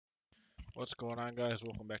What's going on, guys?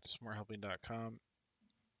 Welcome back to smarthelping.com.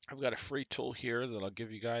 I've got a free tool here that I'll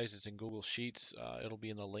give you guys. It's in Google Sheets. It'll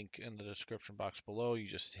be in the link in the description box below. You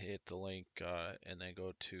just hit the link and then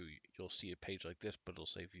go to, you'll see a page like this, but it'll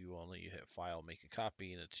say view only. You hit file, make a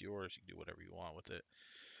copy, and it's yours. You can do whatever you want with it.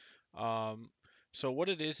 So what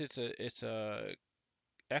it is, it's a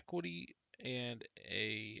equity and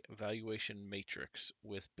a valuation matrix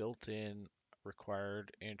with built-in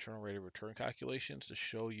required internal rate of return calculations to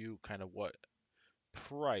show you kind of what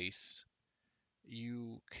price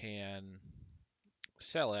you can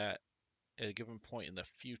sell at a given point in the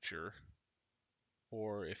future,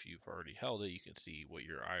 or if you've already held it, you can see what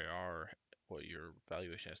your IR, what your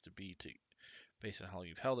valuation has to be to based on how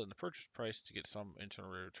you've held it in the purchase price to get some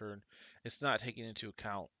internal rate of return. It's not taking into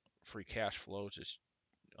account free cash flows. It's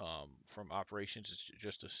from operations. It's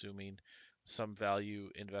just assuming some value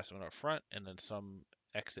investment up front and then some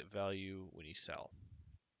exit value when you sell.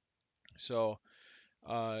 So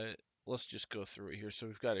Uh, let's just go through it here. So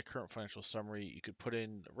we've got a current financial summary. You could put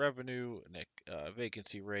in revenue,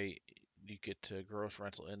 vacancy rate. You get to gross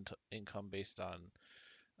rental income based on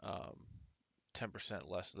um, 10%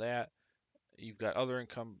 less that. You've got other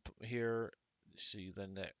income here. So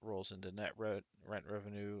then that rolls into rent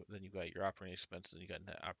revenue. Then you've got your operating expenses, and you got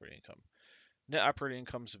net operating income. Net operating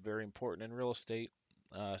income is very important in real estate.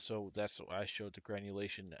 So that's what I showed the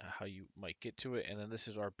granulation, how you might get to it. And then this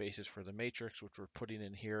is our basis for the matrix, which we're putting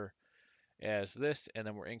in here as this, and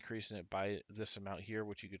then we're increasing it by this amount here,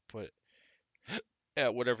 which you could put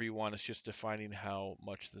at whatever you want. It's just defining how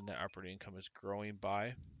much the net operating income is growing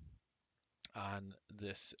by on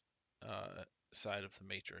this uh, side of the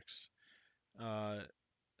matrix. Uh,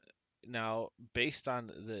 Now, based on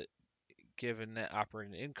the given net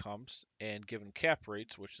operating incomes and given cap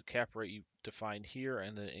rates, which the cap rate you define here,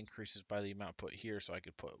 and then it increases by the amount put here. So I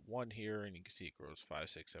could put 1 here, and you can see it grows 5,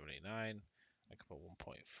 6, 7, 8, 9. I could put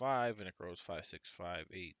 1.5, and it grows 5, 6, 5,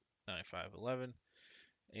 8, 9, 5, 11.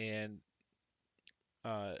 And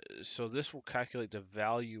so this will calculate the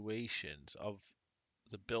valuations of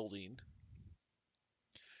the building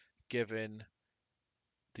given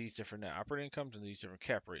these different net operating incomes and these different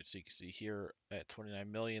cap rates. So you can see here at 29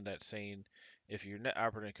 million, that's saying if your net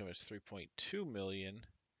operating income is 3.2 million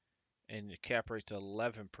and the cap rate's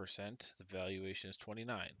 11%, the valuation is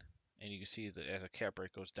 29. And you can see that as the cap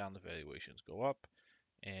rate goes down, the valuations go up.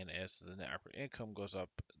 And as the net operating income goes up,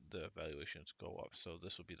 the valuations go up. So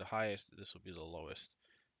this will be the highest, this will be the lowest,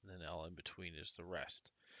 and then all in between is the rest.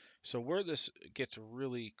 So where this gets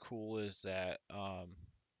really cool is that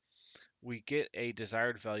we get a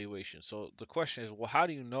desired valuation. So the question is, well, how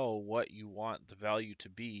do you know what you want the value to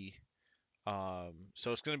be?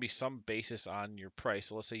 So it's going to be some basis on your price.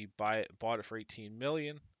 So let's say you bought it for 18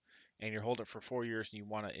 million and you're holding it for 4 years and you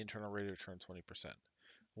want an internal rate of return 20%.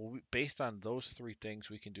 Well, based on those three things,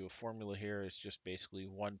 we can do a formula here. It's just basically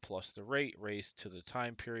 1 plus the rate raised to the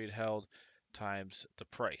time period held times the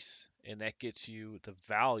price. And that gets you the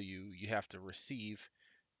value you have to receive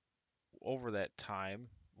over that time,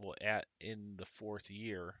 well, at in the fourth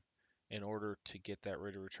year in order to get that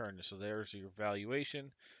rate of return. So there's your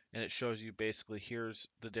valuation, and it shows you basically here's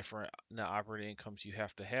the different net operating incomes you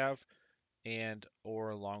have to have and or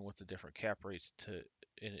along with the different cap rates to,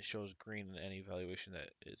 and it shows green in any valuation that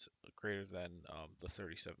is greater than the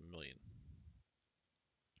 37 million.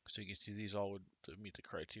 So you can see these all would meet the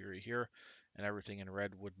criteria here, and everything in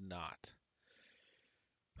red would not.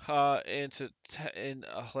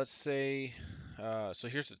 Let's say, so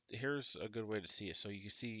here's a good way to see it. So you can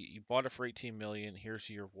see you bought it for 18 million. Here's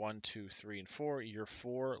year 1, 2, 3, and 4. Year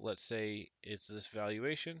 4, let's say it's this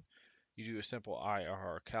valuation. You do a simple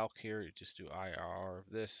IRR calc here. You just do IRR of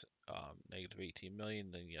this, negative 18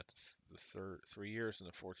 million. Then you get the third 3 years, and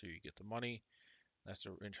the fourth year you get the money. That's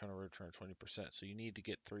the internal return of 20%. So you need to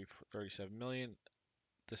get 37 million.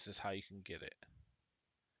 This is how you can get it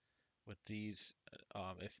with these.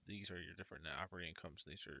 If these are your different net operating incomes,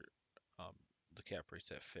 these are the cap rates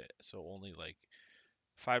that fit. So only like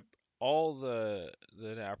five, all the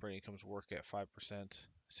net operating incomes work at 5%,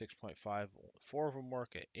 6.5. Four of them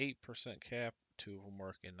work at 8% cap. Two of them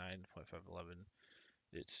work at 9.511.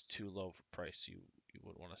 It's too low of a price. You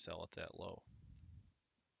wouldn't want to sell it that low.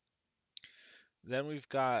 Then we've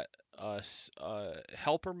got a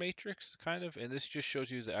helper matrix kind of, and this just shows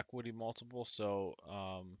you the equity multiple. So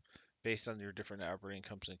based on your different operating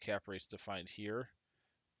incomes and cap rates defined here,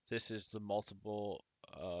 this is the multiple.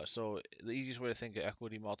 So the easiest way to think of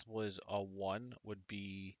equity multiple is a 1 would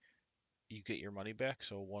be you get your money back.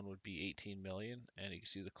 So 1 would be 18 million, and you can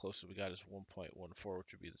see the closest we got is 1.14,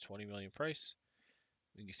 which would be the 20 million price.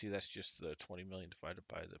 You can see that's just the 20 million divided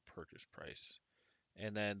by the purchase price.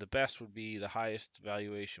 And then the best would be the highest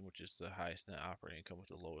valuation, which is the highest net operating income with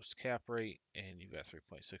the lowest cap rate, and you've got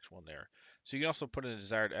 3.61 there. So you can also put in a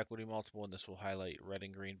desired equity multiple, and this will highlight red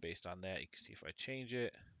and green based on that. You can see if I change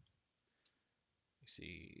it, you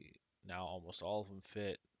see now almost all of them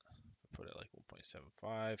fit. If I put it like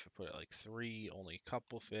 1.75, if I put it like 3, only a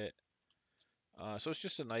couple fit. So it's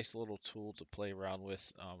just a nice little tool to play around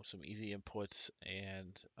with, some easy inputs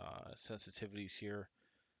and sensitivities here.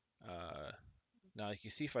 Uh, Now you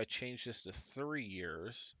can see if I change this to 3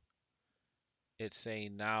 years, it's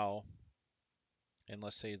saying now, and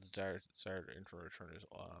let's say the desired internal return is,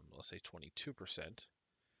 let's say 22%.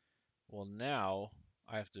 Well, now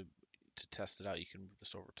I have to test it out. You can move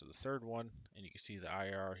this over to the third one, and you can see the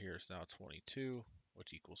IRR here is now 22,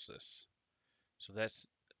 which equals this. So that's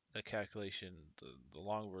the calculation, the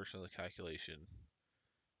long version of the calculation,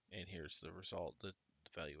 and here's the result, the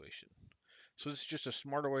valuation. So it's just a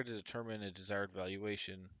smarter way to determine a desired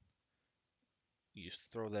valuation. You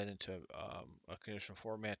just throw that into a conditional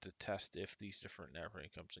format to test if these different net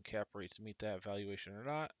operating incomes and cap rates meet that valuation or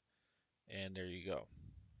not. And there you go.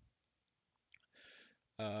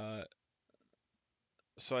 Uh,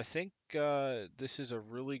 so I think this is a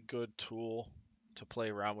really good tool to play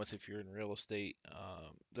around with if you're in real estate.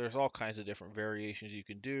 There's all kinds of different variations you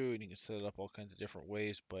can do, and you can set it up all kinds of different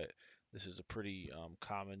ways, but this is a pretty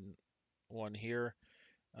common one here.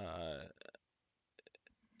 Uh,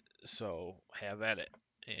 so have at it.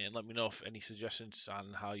 And let me know if any suggestions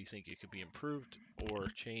on how you think it could be improved or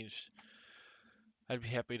changed. I'd be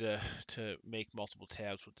happy to make multiple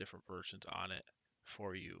tabs with different versions on it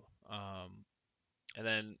for you. And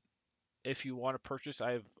then if you want to purchase,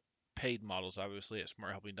 I have paid models obviously at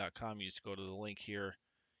smarthelping.com. You just go to the link here.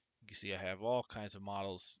 You can see I have all kinds of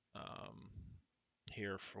models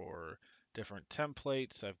here for different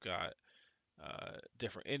templates. I've got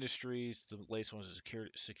different industries. The latest one is a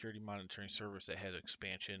security monitoring service that has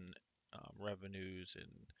expansion, revenues, and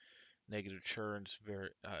negative churns, very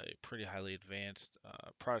pretty highly advanced.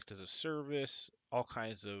 Product as a service, all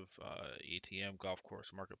kinds of ATM, golf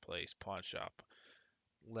course, marketplace, pawn shop,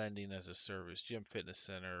 lending as a service, gym, fitness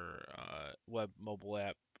center, web mobile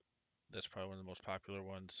app. That's probably one of the most popular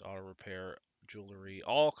ones. Auto repair, jewelry,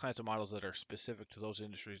 all kinds of models that are specific to those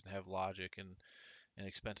industries and have logic and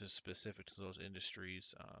expenses specific to those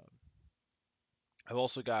industries. I've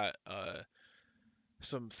also got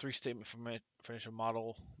some three statement financial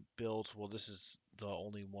model builds. Well, this is the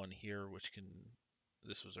only one here, which can,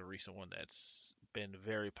 this was a recent one that's been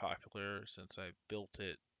very popular since I built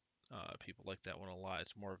it. People like that one a lot.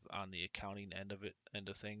 It's more on the accounting end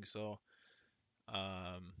of things. So,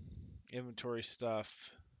 um, inventory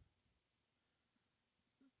stuff.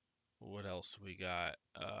 What else we got?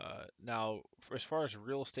 Now, as far as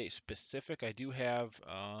real estate specific, I do have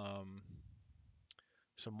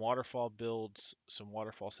some waterfall builds, some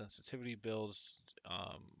waterfall sensitivity builds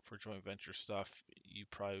for joint venture stuff. You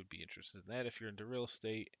probably would be interested in that if you're into real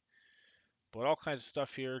estate. But all kinds of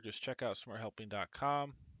stuff here. Just check out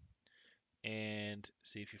smarthelping.com and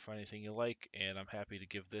see if you find anything you like. And I'm happy to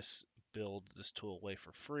give this tool away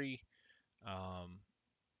for free. Um,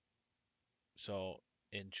 so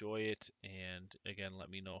enjoy it. And again, let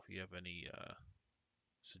me know if you have any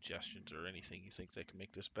suggestions or anything you think that can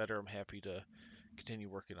make this better. I'm happy to continue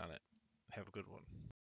working on it. Have a good one.